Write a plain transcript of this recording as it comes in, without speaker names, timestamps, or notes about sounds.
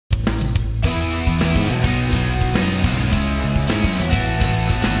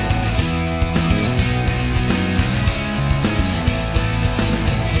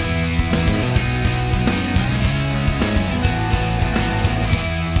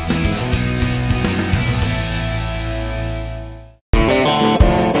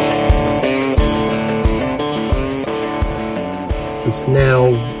It's now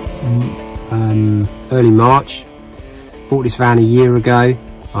early March. Bought this van a year ago.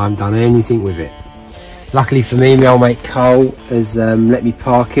 I haven't done anything with it. Luckily for me, my old mate Cole has let me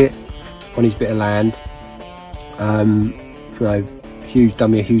park it on his bit of land. You know,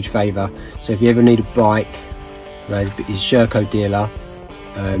 done me a huge favour. So if you ever need a bike, you know, he's a Sherco dealer.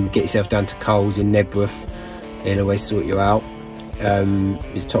 Get yourself down to Cole's in Nebworth. He'll always sort you out.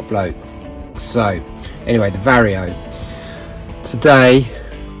 He's top bloke. So anyway, the Vario. Today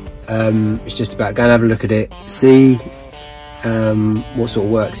it's just about going and have a look at it, see what sort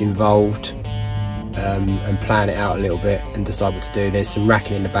of work's involved, and plan it out a little bit and decide what to do. There's some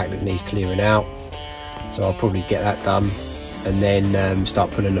racking in the back that needs clearing out, so I'll probably get that done, and then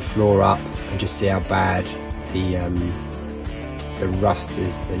start pulling the floor up and just see how bad the rust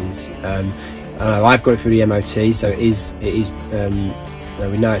is. I know I've got it through the MOT, so it is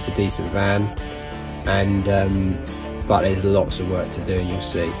we know it's a decent van, and but there's lots of work to do, and you'll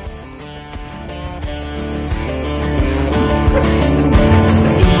see.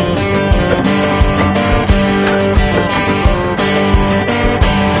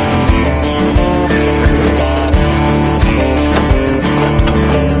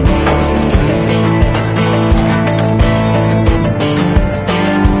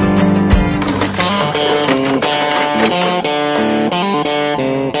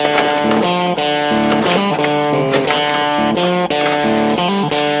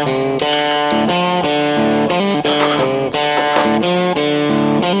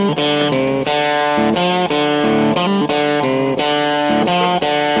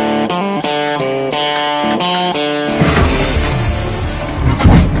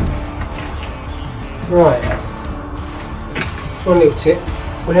 Right, one little tip: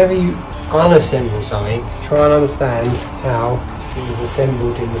 whenever you unassemble something, try and understand how it was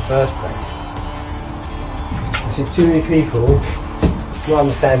assembled in the first place. I see too many people not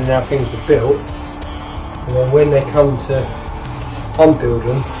understanding how things were built, and then when they come to unbuild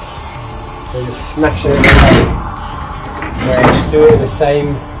them, they just smash it away. Yeah, just do it in the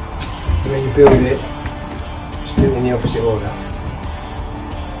same way you build it, just do it in the opposite order.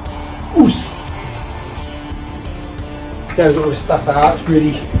 Oos! Goes all the stuff out. It's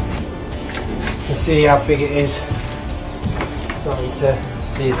really, you can see how big it is. Starting to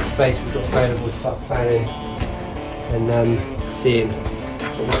see the space we've got available to start planning and seeing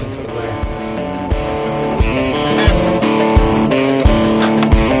what we can put away.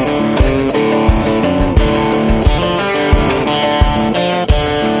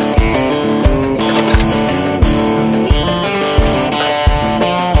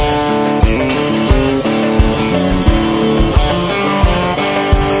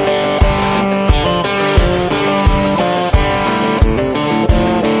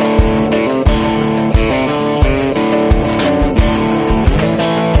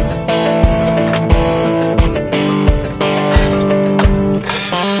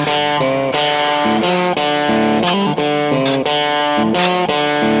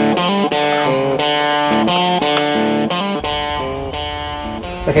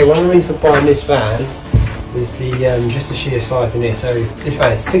 Okay, one of the reasons for buying this van is the just the sheer size in here. So this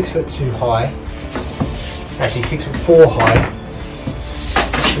van is 6'2" high, actually 6'4" high,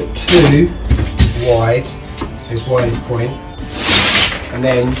 6'2" wide, his widest point, and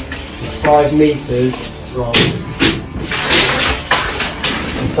then 5 meters from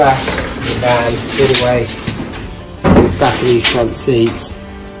the back of the van all the way to the back of these front seats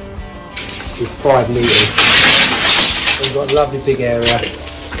is 5 meters. So we've got a lovely big area.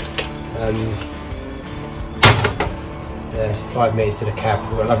 5 meters to the cab.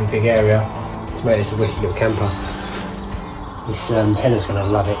 We've got a lovely big area to make this a wicked little camper. This Helen's going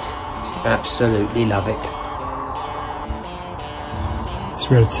to love it. She's absolutely love it. That's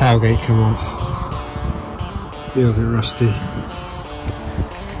where the tailgate come off. A little bit rusty.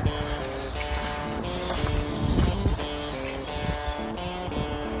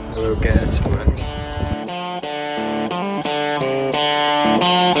 We'll get it to work.